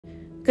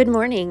Good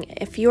morning.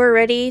 If you are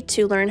ready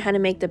to learn how to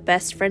make the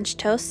best French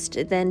toast,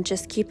 then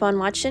just keep on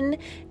watching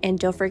and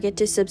don't forget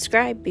to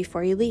subscribe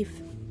before you leave.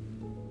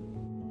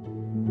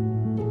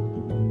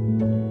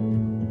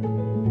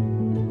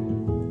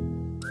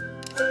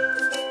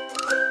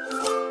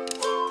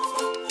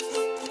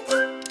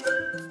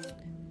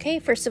 Okay,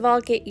 first of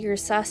all, get your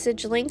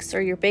sausage links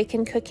or your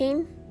bacon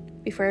cooking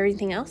before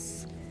everything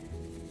else.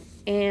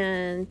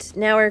 And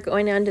now we're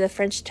going on to the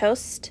French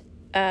toast.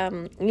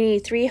 You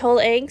need 3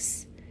 whole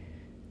eggs,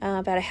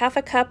 about a half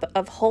a cup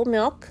of whole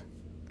milk,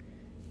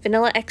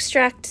 vanilla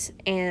extract,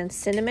 and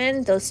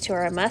cinnamon. Those 2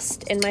 are a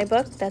must in my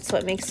book. That's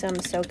what makes them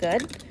so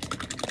good,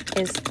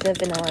 is the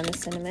vanilla and the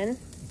cinnamon,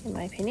 in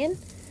my opinion.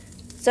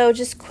 So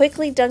just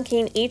quickly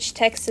dunking each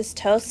Texas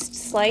toast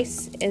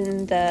slice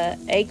in the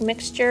egg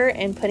mixture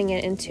and putting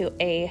it into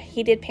a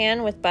heated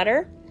pan with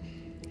butter,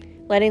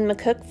 letting them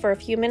cook for a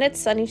few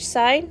minutes on each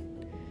side,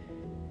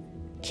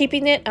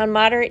 keeping it on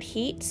moderate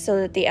heat so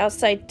that the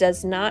outside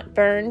does not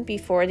burn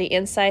before the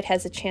inside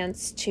has a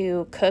chance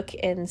to cook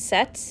and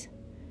set.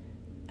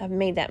 I've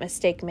made that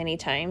mistake many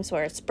times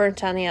where it's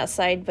burnt on the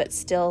outside but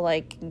still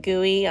like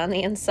gooey on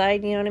the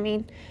inside, you know what I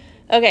mean?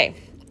 Okay,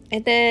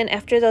 and then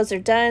after those are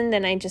done,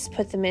 then I just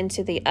put them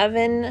into the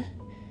oven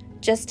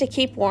just to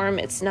keep warm.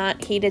 It's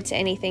not heated to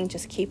anything,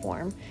 just keep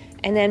warm.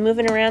 And then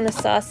moving around the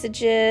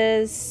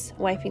sausages,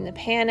 wiping the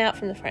pan out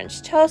from the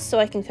French toast so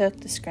I can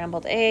cook the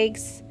scrambled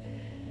eggs.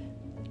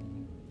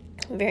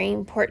 Very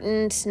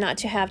important not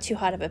to have too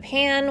hot of a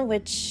pan,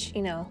 which,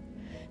 you know.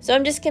 So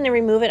I'm just going to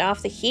remove it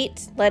off the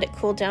heat, let it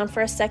cool down for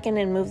a second,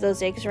 and move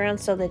those eggs around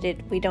so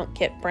that we don't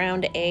get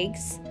browned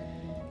eggs.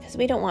 Because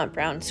we don't want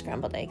brown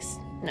scrambled eggs.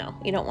 No,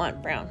 you don't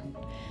want brown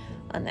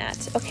on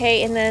that.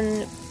 Okay, and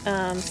then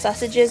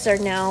sausages are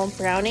now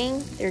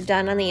browning. They're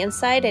done on the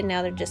inside, and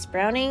now they're just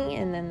browning,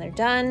 and then they're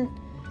done.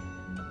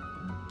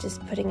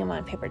 Just putting them on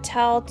a paper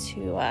towel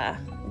to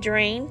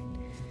drain.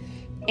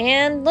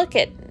 And look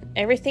at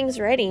everything's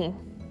ready.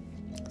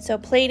 So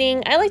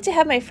plating, I like to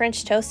have my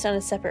French toast on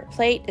a separate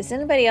plate. Is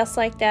anybody else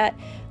like that?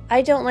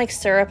 I don't like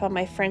syrup on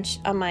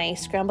my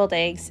scrambled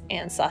eggs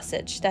and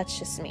sausage. That's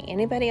just me.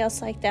 Anybody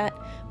else like that?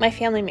 My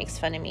family makes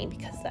fun of me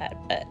because of that,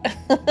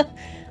 but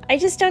I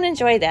just don't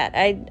enjoy that.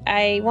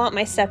 I want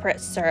my separate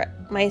syrup.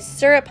 My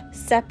syrup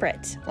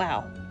separate.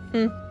 Wow.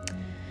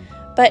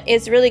 But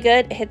it's really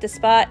good. It hit the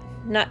spot.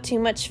 Not too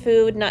much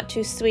food, not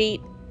too sweet.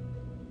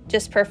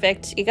 Just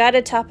perfect. You got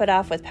to top it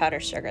off with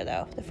powdered sugar,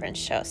 though, the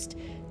French toast.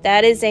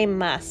 That is a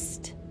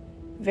must.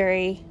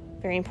 Very,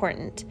 very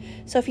important.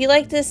 So if you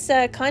like this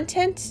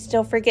content,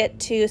 don't forget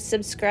to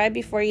subscribe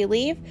before you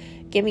leave.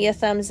 Give me a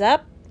thumbs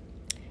up,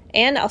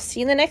 and I'll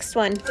see you in the next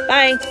one.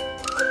 Bye.